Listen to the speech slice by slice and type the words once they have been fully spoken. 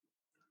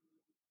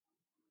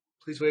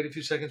Please wait a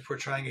few seconds before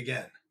trying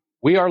again.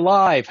 We are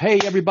live. Hey,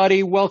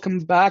 everybody. Welcome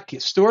back.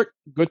 Stuart,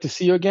 good to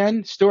see you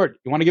again. Stuart,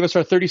 you want to give us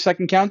our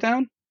 30-second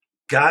countdown?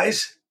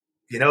 Guys,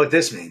 you know what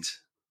this means.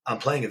 I'm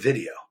playing a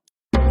video.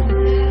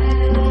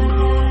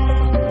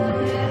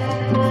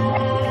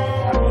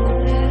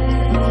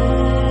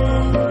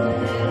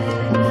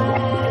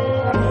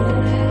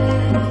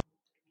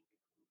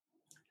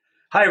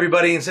 Hi,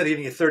 everybody. Instead of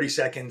giving you 30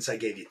 seconds, I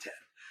gave you 10.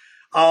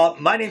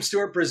 My name's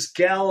Stuart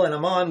Brisgell, and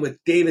I'm on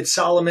with David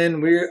Solomon.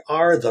 We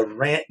are the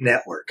Rant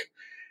Network.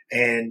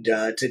 And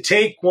to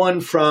take one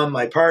from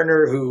my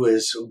partner who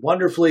is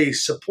wonderfully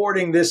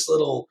supporting this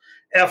little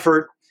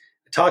effort,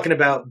 talking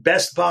about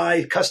Best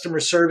Buy customer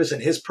service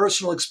and his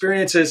personal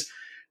experiences,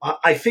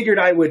 I figured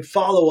I would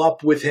follow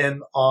up with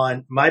him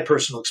on my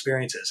personal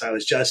experiences. I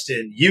was just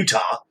in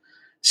Utah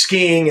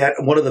skiing at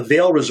one of the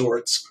Vail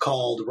resorts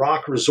called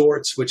Rock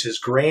Resorts, which is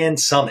Grand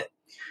Summit.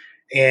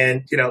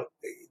 And, you know,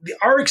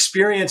 our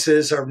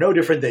experiences are no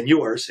different than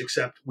yours,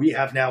 except we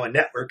have now a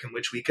network in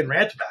which we can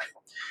rant about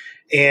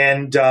it.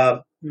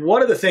 And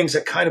one of the things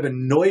that kind of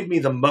annoyed me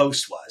the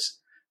most was,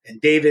 and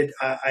David,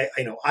 I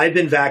know I've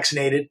been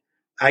vaccinated.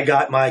 I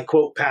got my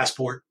quote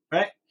passport,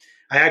 right?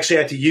 I actually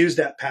had to use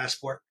that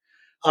passport.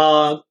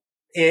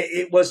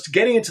 It was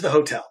getting into the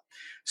hotel.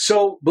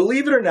 So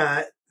believe it or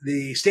not,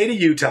 the state of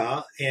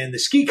Utah and the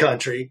ski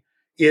country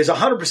is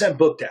 100%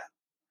 booked out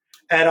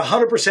at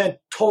 100%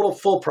 total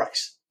full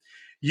price.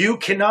 You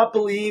cannot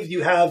believe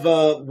you have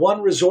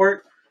one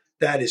resort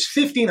that is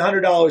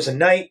 $1,500 a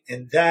night,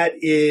 and that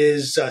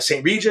is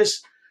St.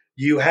 Regis.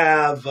 You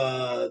have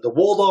the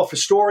Waldorf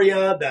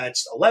Astoria,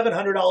 that's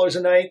 $1,100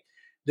 a night.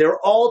 They're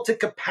all to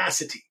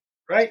capacity,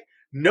 right?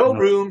 No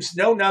rooms,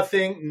 no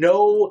nothing,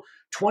 no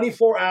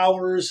 24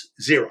 hours,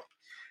 zero.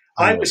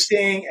 I was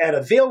staying at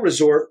a Vail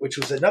resort, which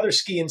was another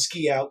ski and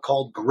ski out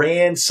called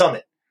Grand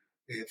Summit.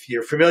 If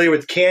you're familiar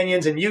with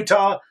canyons in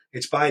Utah,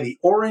 it's by the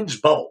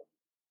Orange Bubble.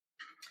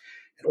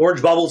 And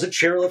Orange Bubble is a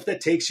chairlift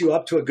that takes you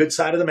up to a good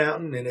side of the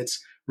mountain, and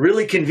it's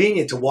really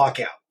convenient to walk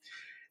out.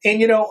 And,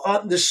 you know,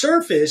 on the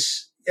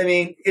surface, I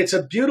mean, it's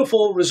a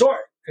beautiful resort.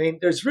 I mean,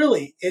 there's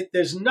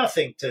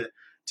nothing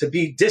to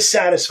be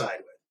dissatisfied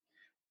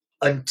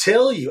with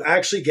until you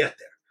actually get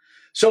there.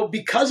 So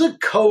because of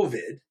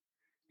COVID,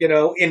 you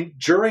know,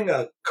 during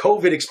a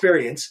COVID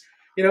experience,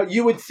 you know,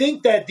 you would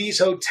think that these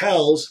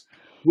hotels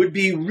would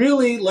be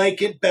really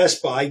like at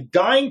Best Buy,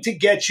 dying to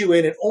get you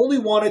in and only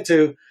wanted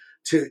to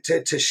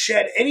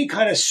shed any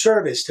kind of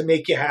service to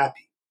make you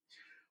happy.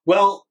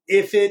 Well,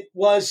 if it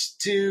was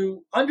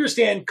to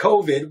understand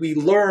COVID, we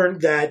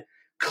learned that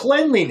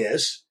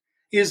cleanliness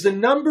is the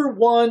number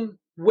one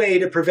way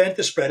to prevent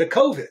the spread of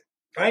COVID,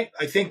 right?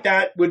 I think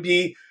that would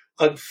be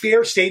a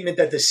fair statement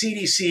that the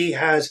CDC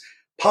has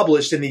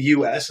published in the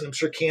US, and I'm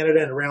sure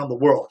Canada and around the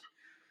world.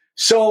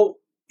 So,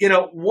 you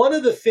know, one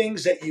of the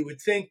things that you would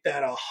think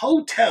that a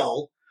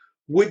hotel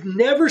would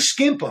never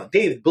skimp on,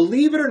 David,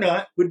 believe it or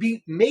not, would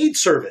be maid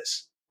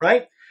service,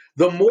 right?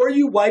 The more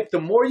you wipe, the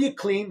more you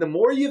clean, the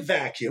more you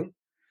vacuum.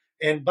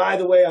 And by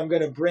the way, I'm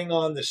going to bring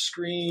on the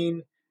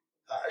screen,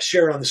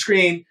 share on the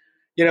screen.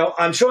 You know,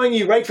 I'm showing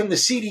you right from the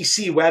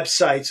CDC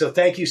website. So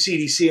thank you,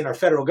 CDC and our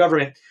federal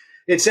government.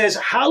 It says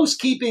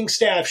housekeeping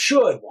staff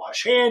should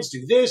wash hands,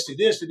 do this, do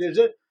this, do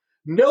this.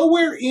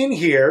 Nowhere in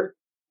here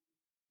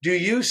do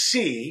you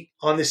see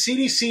on the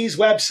CDC's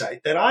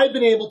website that I've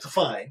been able to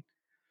find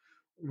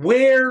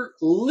where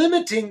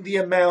limiting the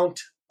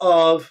amount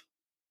of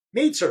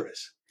maid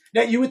service.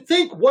 Now, you would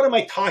think, what am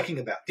I talking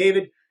about?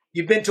 David,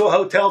 you've been to a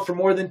hotel for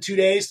more than 2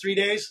 days, 3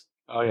 days?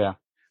 Oh, yeah.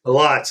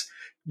 Lots.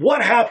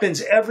 What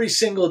happens every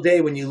single day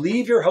when you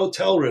leave your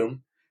hotel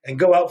room and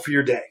go out for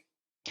your day?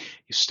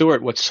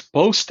 Stuart, what's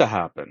supposed to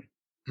happen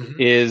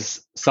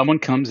is someone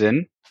comes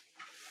in,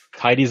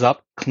 tidies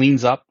up,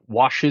 cleans up,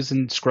 washes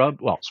and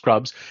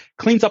scrubs,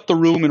 cleans up the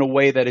room in a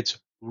way that it's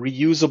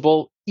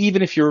reusable,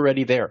 even if you're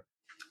already there.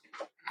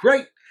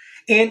 Great.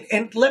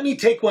 And let me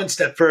take one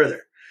step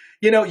further.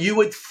 You know, you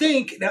would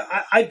think, now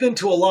I've been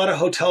to a lot of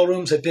hotel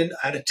rooms. I've been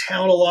out of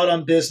town a lot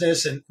on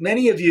business, and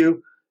many of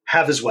you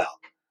have as well.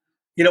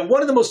 You know,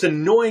 one of the most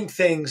annoying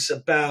things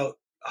about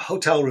a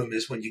hotel room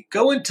is when you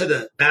go into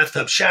the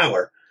bathtub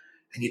shower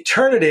and you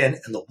turn it in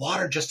and the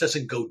water just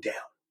doesn't go down.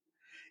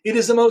 It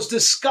is the most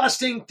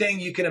disgusting thing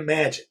you can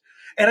imagine.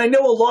 And I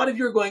know a lot of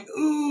you are going,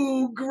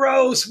 ooh,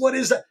 gross. What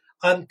is that?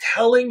 I'm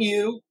telling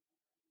you,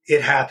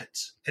 it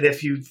happens. And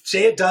if you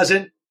say it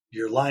doesn't,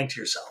 you're lying to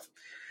yourself.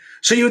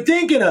 So you would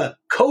think in a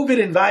COVID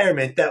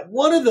environment that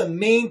one of the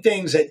main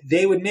things that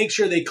they would make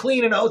sure they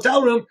clean in a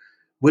hotel room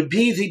would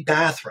be the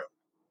bathroom.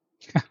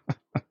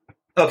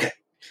 Okay.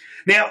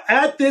 Now,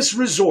 at this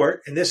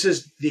resort, and this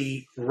is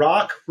the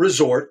Rock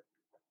Resort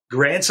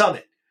Grand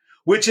Summit,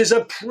 which is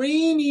a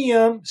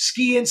premium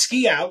ski and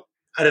ski out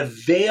at a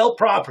Vail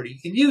property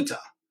in Utah.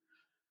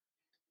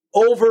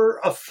 Over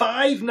a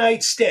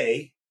 5-night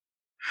stay,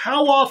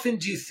 how often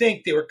do you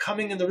think they were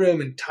coming in the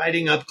room and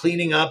tidying up,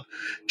 cleaning up,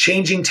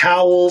 changing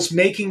towels,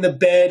 making the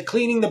bed,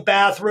 cleaning the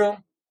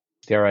bathroom?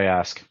 Dare I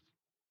ask?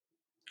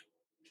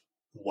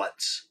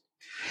 Once.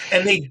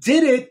 And they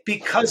did it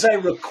because I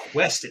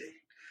requested it.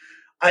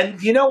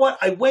 And you know what?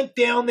 I went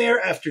down there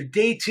after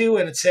day 2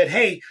 and it said,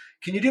 hey,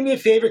 can you do me a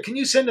favor? Can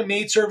you send a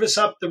maid service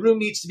up? The room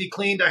needs to be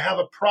cleaned. I have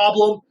a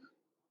problem.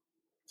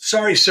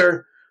 Sorry,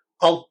 sir.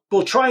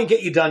 We'll try and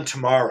get you done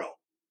tomorrow.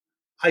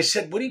 I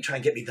said, what are you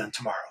trying to get me done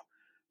tomorrow?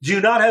 Do you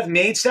not have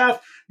maid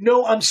staff?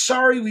 No, I'm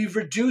sorry. We've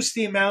reduced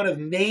the amount of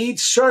maid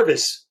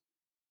service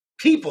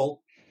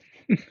people.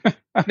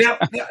 Now,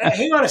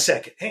 hang on a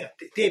second. Hang on,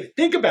 David,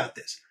 think about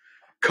this.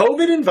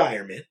 COVID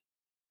environment,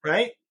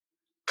 right?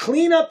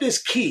 Cleanup is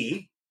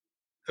key,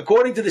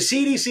 according to the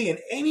CDC and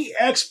any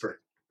expert,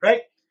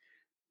 right?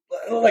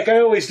 Like I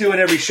always do in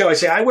every show, I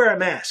say, I wear a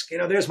mask.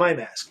 There's my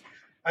mask.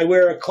 I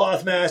wear a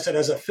cloth mask that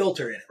has a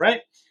filter in it,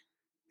 right?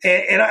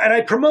 And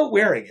I promote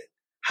wearing it.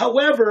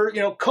 However,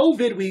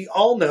 COVID, we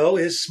all know,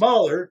 is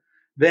smaller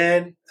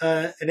than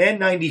an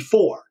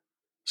N94.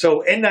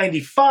 So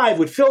N95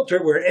 would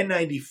filter where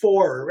N94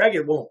 or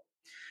regular won't.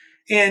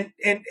 And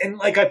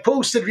like I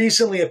posted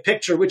recently a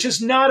picture, which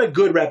is not a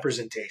good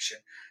representation.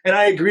 And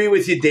I agree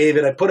with you,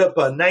 David. I put up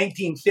a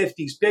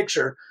 1950s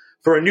picture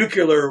for a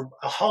nuclear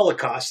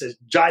holocaust that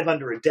jive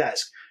under a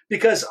desk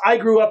because I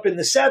grew up in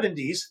the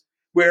 70s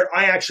where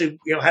I actually,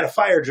 had a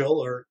fire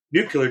drill or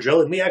nuclear drill,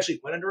 and we actually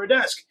went under a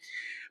desk.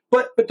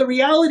 But the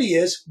reality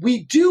is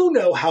we do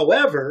know,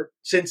 however,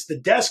 since the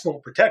desk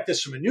won't protect us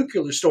from a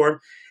nuclear storm,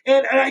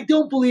 and I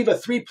don't believe a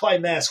 3-ply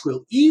mask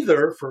will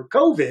either for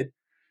COVID,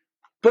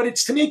 but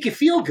it's to make you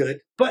feel good.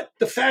 But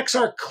the facts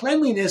are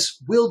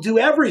cleanliness will do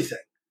everything.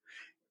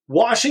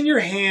 Washing your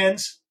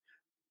hands,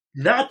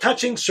 not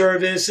touching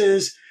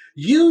surfaces,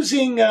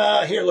 using,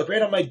 here, look,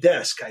 right on my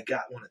desk, I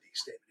got one of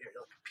these, David. Here,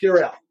 look,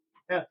 Purell.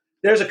 Yeah,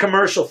 there's a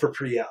commercial for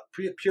Purell.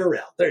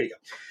 There you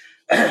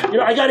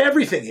go. I got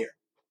everything here.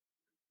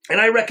 And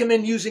I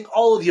recommend using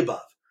all of the above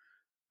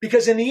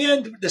because in the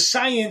end, the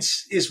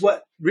science is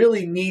what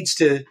really needs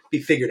to be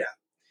figured out.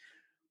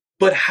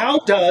 But how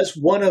does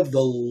one of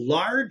the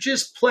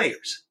largest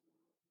players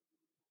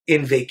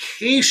in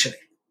vacationing,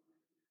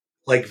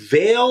 like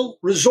Vail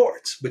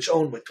Resorts, which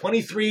own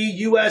 23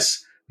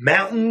 U.S.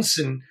 mountains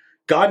and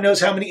God knows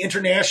how many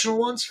international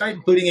ones, right,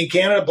 including in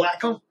Canada,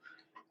 Blackcomb,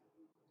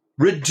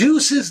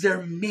 reduces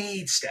their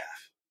maid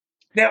staff.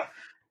 Now,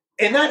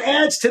 and that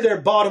adds to their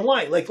bottom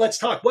line. Like, let's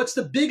talk. What's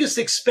the biggest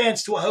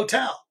expense to a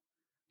hotel?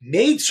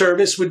 Maid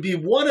service would be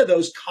one of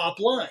those top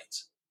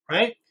lines,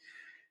 right?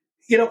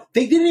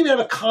 They didn't even have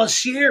a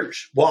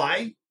concierge.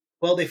 Why?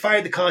 Well, they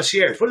fired the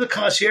concierge. What do the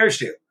concierge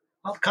do?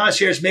 Well, the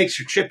concierge makes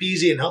your trip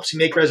easy and helps you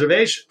make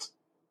reservations.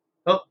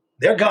 Well,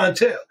 they're gone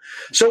too.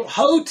 So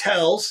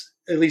hotels,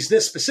 at least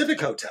this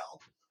specific hotel,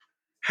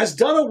 has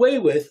done away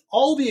with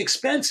all the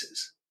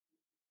expenses,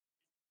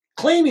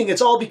 claiming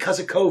it's all because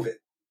of COVID.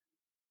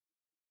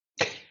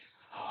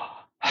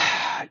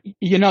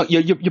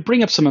 You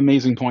bring up some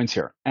amazing points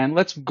here, and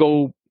let's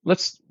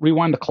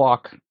rewind the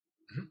clock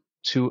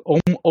to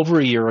over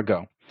a year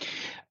ago.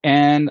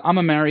 And I'm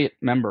a Marriott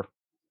member.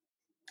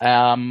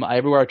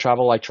 Everywhere I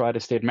travel, I try to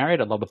stay at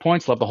Marriott. I love the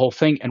points, love the whole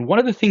thing. And one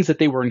of the things that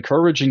they were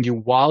encouraging you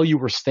while you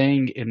were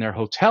staying in their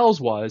hotels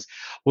was,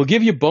 we'll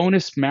give you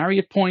bonus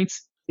Marriott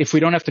points if we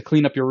don't have to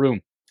clean up your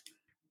room.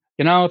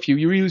 If you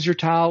reuse your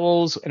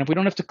towels, and if we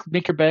don't have to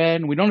make your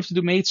bed, and we don't have to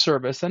do maid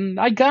service. And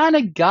I kind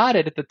of got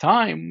it at the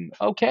time.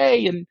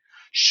 Okay. And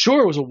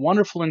sure, it was a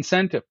wonderful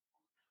incentive.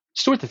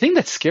 Stuart, the thing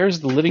that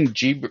scares the living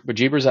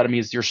bejeebers out of me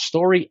is your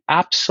story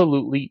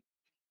absolutely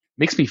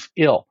makes me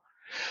ill.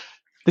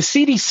 The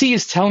CDC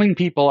is telling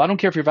people, I don't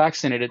care if you're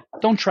vaccinated,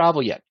 don't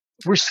travel yet.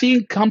 We're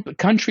seeing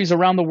countries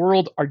around the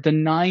world are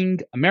denying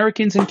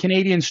Americans and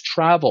Canadians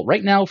travel.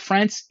 Right now,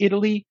 France,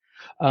 Italy,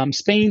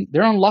 Spain,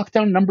 they're on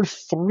lockdown number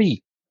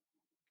 3.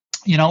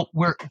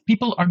 Where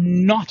people are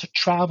not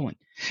traveling.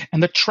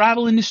 And the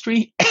travel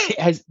industry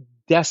has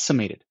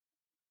decimated.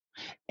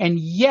 And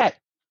yet,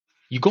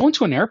 you go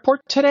into an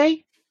airport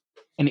today,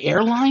 an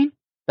airline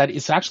that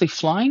is actually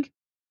flying,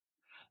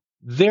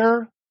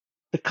 they're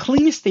the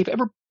cleanest they've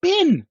ever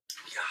been.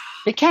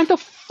 They can't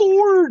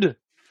afford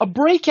a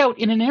breakout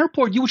in an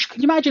airport.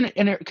 Could you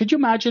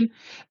imagine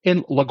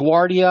in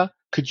LaGuardia?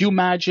 Could you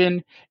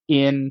imagine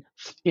in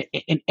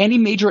any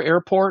major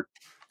airport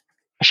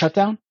a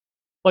shutdown?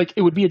 Like,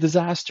 it would be a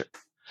disaster.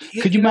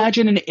 Could you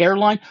imagine an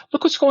airline?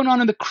 Look what's going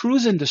on in the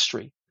cruise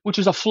industry, which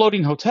is a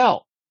floating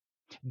hotel.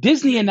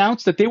 Disney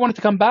announced that they wanted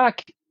to come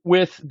back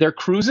with their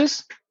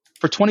cruises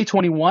for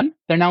 2021.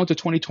 They're now into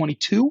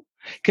 2022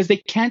 because they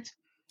can't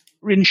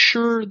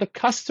insure the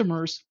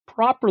customers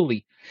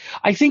properly.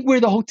 I think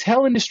where the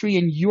hotel industry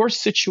in your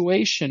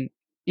situation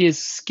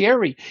is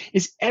scary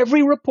is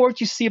every report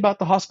you see about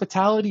the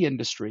hospitality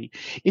industry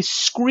is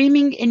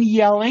screaming and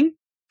yelling.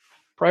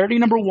 Priority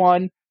number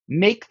 1,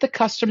 make the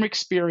customer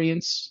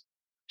experience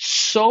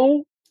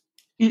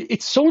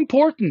it's so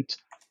important.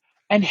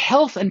 And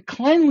health and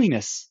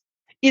cleanliness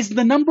is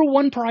the number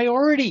 1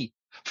 priority.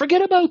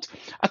 Forget about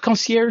a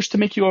concierge to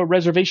make you a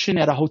reservation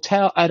at a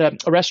hotel, at a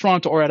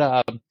restaurant, or at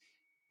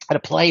a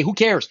play. Who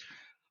cares?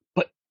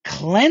 But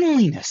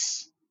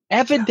cleanliness,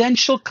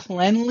 evidential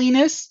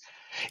cleanliness,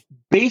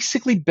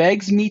 basically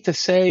begs me to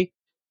say,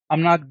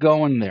 I'm not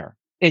going there.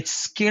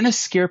 It's going to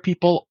scare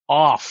people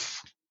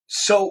off.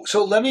 So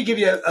let me give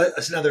you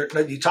another.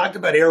 You talked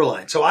about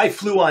airlines. So I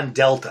flew on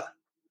Delta.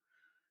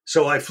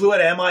 So I flew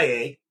at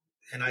MIA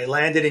and I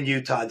landed in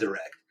Utah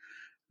direct.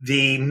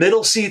 The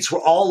middle seats were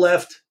all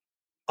left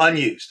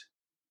unused.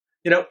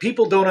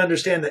 People don't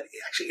understand that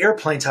actually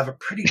airplanes have a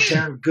pretty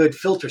darn good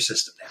filter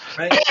system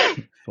now,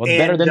 right? Well,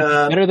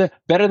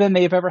 better than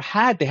they've ever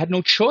had. They had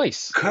no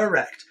choice.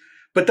 Correct.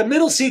 But the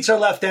middle seats are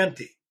left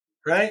empty,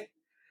 right?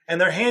 And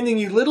they're handing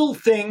you little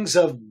things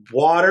of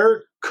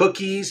water,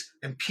 cookies,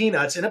 and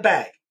peanuts in a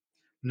bag.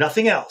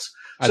 Nothing else.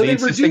 So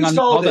they've reduced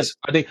all this.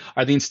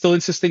 Are they still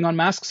insisting on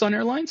masks on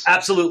airlines?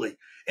 Absolutely.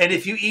 And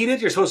if you eat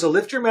it, you're supposed to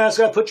lift your mask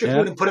up, put your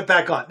food, and put it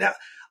back on. Now,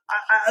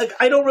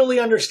 I don't really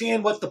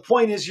understand what the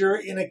point is. You're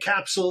in a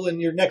capsule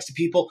and you're next to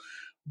people,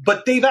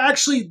 but they've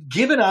actually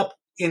given up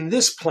in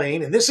this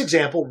plane, in this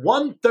example,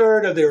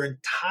 1/3 of their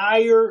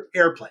entire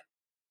airplane.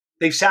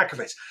 They've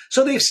sacrificed.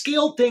 So they've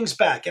scaled things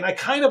back, and I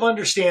kind of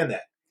understand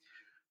that.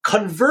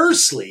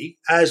 Conversely,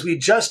 as we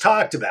just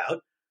talked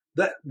about,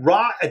 that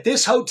at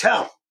this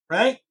hotel,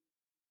 right?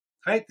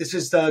 This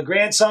is the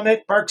Grand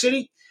Summit, Park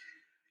City.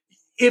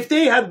 If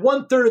they had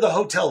 1/3 of the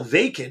hotel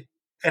vacant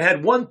and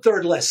had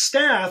 1/3 less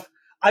staff,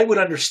 I would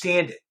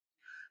understand it.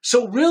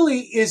 So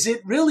really, is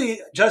it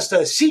really just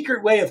a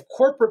secret way of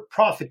corporate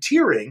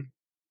profiteering,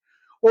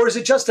 or is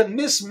it just a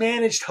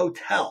mismanaged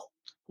hotel?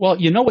 Well,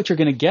 you know what you're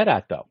going to get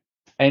at, though.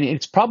 And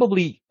it's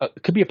probably,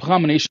 could be a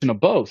combination of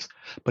both.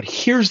 But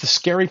here's the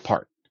scary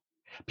part.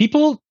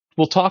 People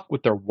will talk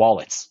with their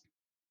wallets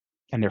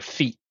and their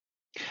feet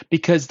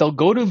because they'll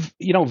go to,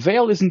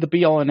 Vail isn't the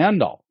be all and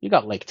end all. You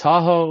got Lake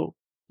Tahoe,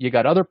 you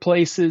got other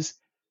places.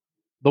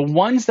 The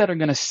ones that are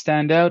going to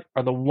stand out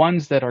are the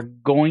ones that are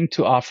going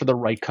to offer the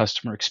right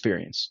customer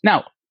experience.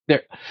 Now,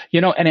 they're,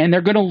 and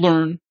they're going to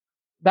learn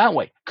that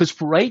way.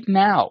 Because right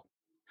now,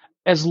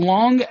 as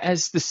long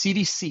as the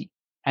CDC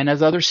and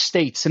as other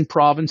states and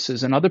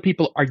provinces and other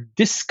people are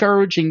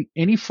discouraging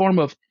any form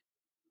of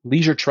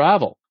leisure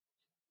travel,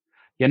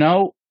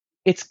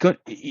 it's good.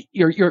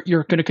 You're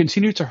going to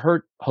continue to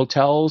hurt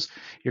hotels.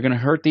 You're going to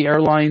hurt the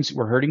airlines.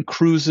 We're hurting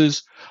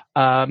cruises.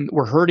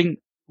 We're hurting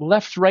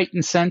left, right,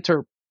 and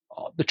center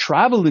the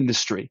travel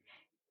industry.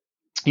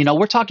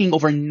 We're talking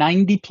over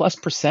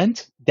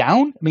 90+%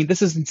 down. I mean,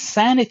 this is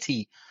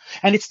insanity.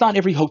 And it's not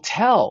every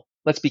hotel.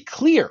 Let's be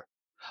clear.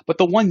 But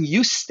the one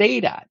you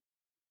stayed at,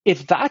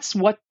 if that's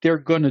what they're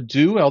going to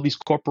do, all these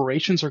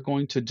corporations are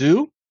going to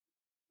do,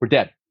 we're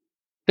dead.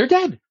 They're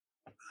dead.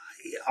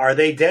 Are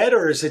they dead,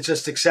 or is it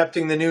just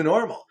accepting the new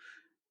normal?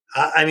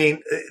 I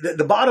mean,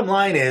 the bottom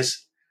line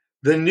is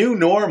the new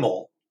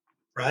normal,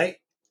 right,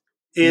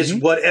 is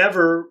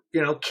whatever,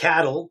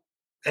 cattle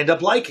end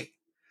up liking.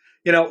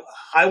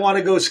 I want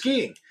to go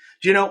skiing.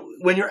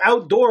 When you're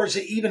outdoors,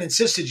 they even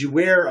insisted you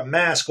wear a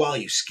mask while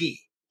you ski.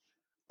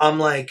 I'm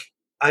like,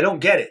 I don't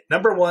get it.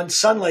 Number one,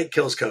 sunlight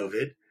kills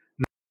COVID.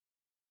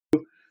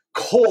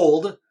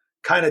 Cold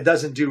kind of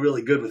doesn't do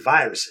really good with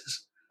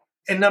viruses.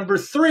 And number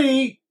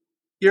three,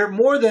 you're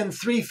more than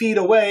 3 feet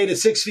away to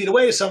 6 feet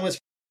away. Someone's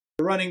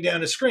running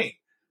down a screen,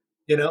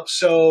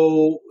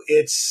 so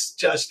it's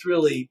just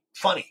really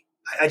funny.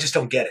 I just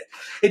don't get it.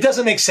 It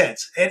doesn't make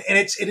sense. And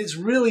it is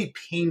really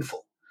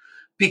painful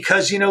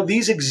because,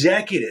 these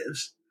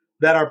executives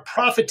that are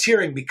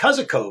profiteering because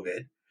of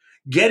COVID,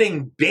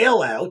 getting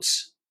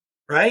bailouts,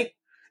 right?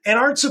 And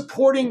aren't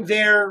supporting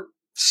their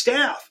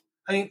staff.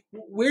 I mean,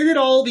 where did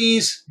all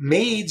these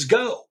maids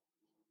go?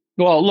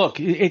 Well, look,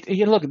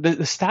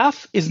 the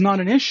staff is not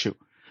an issue.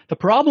 The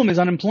problem is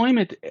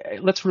unemployment.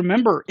 Let's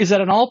remember, is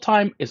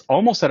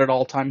almost at an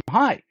all-time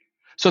high.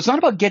 So it's not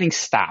about getting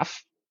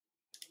staff.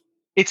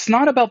 It's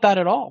not about that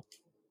at all.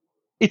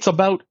 It's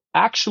about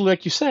actually,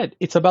 like you said,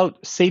 it's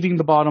about saving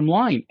the bottom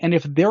line. And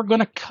if they're going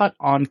to cut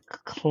on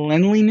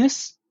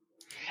cleanliness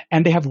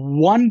and they have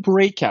one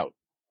breakout,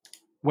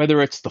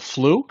 whether it's the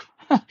flu,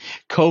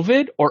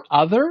 COVID, or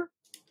other,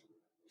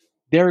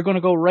 they're going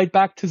to go right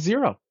back to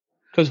zero.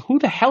 Because who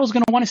the hell is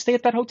going to want to stay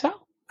at that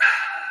hotel?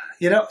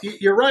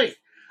 You're right.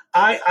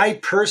 I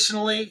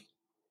personally,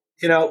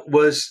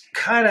 was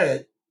kind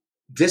of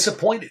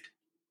disappointed.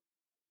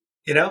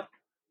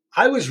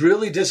 I was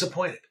really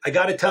disappointed. I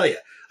got to tell you,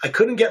 I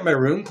couldn't get my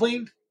room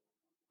cleaned.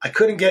 I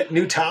couldn't get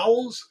new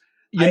towels.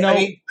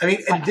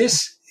 But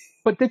this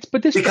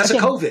because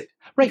again, of COVID,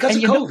 right? Because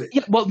of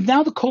COVID. Well,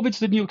 now the COVID's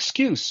the new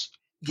excuse.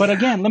 But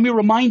again, let me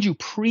remind you,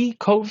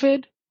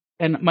 pre-COVID,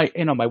 and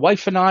my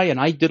wife and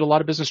I did a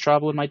lot of business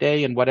travel in my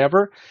day and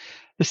whatever.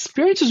 The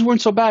experiences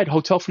weren't so bad,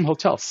 hotel from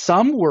hotel.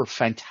 Some were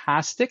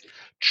fantastic.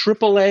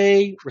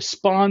 AAA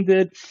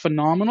responded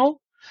phenomenal.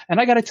 And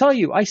I got to tell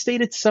you, I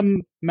stayed at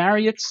some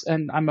Marriotts,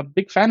 and I'm a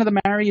big fan of the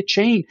Marriott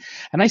chain.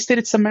 And I stayed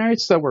at some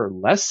Marriotts that were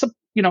less,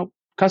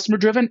 customer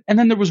driven. And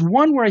then there was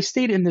one where I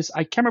stayed in this,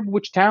 I can't remember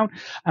which town.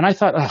 And I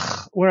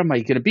thought, where am I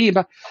going to be?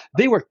 But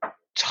they were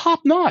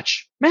top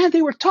notch. Man,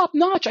 they were top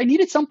notch. I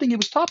needed something. It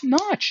was top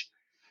notch.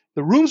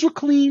 The rooms were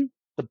clean.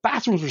 The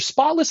bathrooms were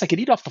spotless. I could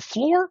eat off the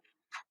floor.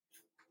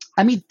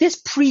 I mean,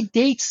 this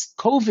predates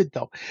COVID,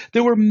 though.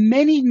 There were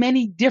many,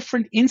 many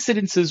different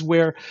incidences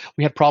where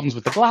we had problems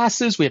with the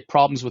glasses, we had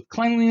problems with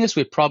cleanliness,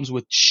 we had problems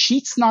with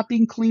sheets not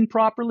being cleaned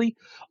properly,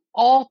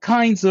 all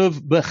kinds of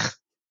blech.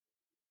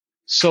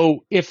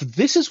 So if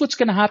this is what's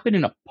going to happen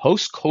in a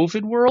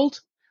post-COVID world,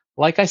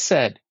 like I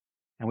said,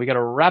 and we got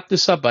to wrap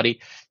this up,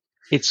 buddy,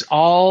 it's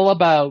all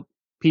about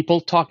people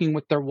talking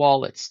with their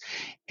wallets.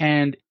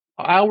 And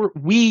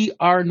we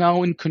are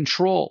now in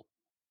control.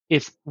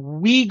 If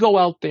we go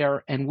out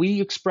there and we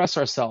express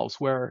ourselves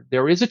where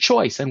there is a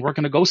choice and we're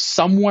going to go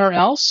somewhere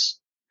else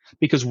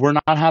because we're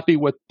not happy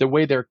with the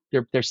way they're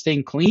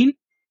staying clean,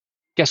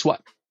 guess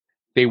what?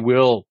 They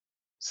will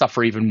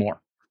suffer even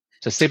more.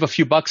 To save a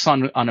few bucks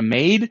on a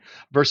maid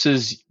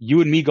versus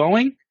you and me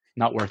going,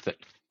 not worth it.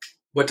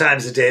 What time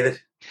is it, David?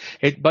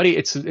 Buddy,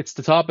 it's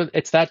the top.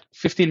 It's that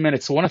 15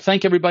 minutes. So I want to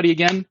thank everybody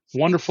again.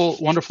 Wonderful,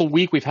 wonderful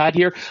week we've had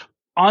here.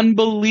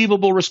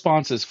 Unbelievable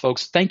responses,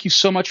 folks. Thank you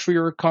so much for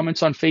your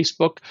comments on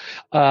Facebook.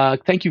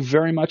 Thank you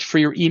very much for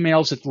your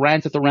emails at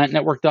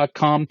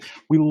rant@therantnetwork.com.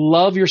 We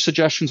love your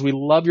suggestions. We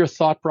love your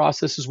thought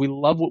processes. We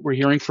love what we're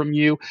hearing from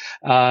you.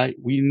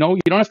 We know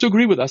you don't have to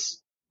agree with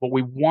us, but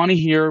we want to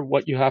hear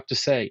what you have to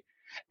say.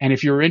 And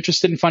if you're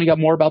interested in finding out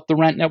more about the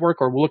Rant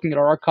Network or looking at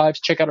our archives,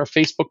 check out our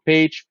Facebook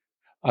page,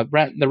 the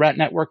Rant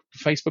Network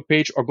Facebook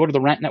page, or go to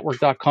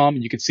therantnetwork.com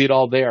and you can see it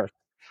all there.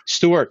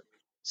 Stuart,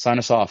 sign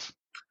us off.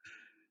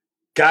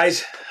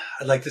 Guys,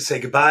 I'd like to say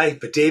goodbye,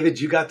 but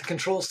David, you got the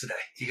controls today.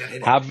 You got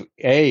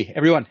it.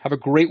 Everyone, have a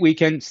great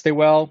weekend. Stay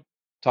well.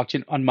 Talk to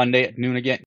you on Monday at noon again.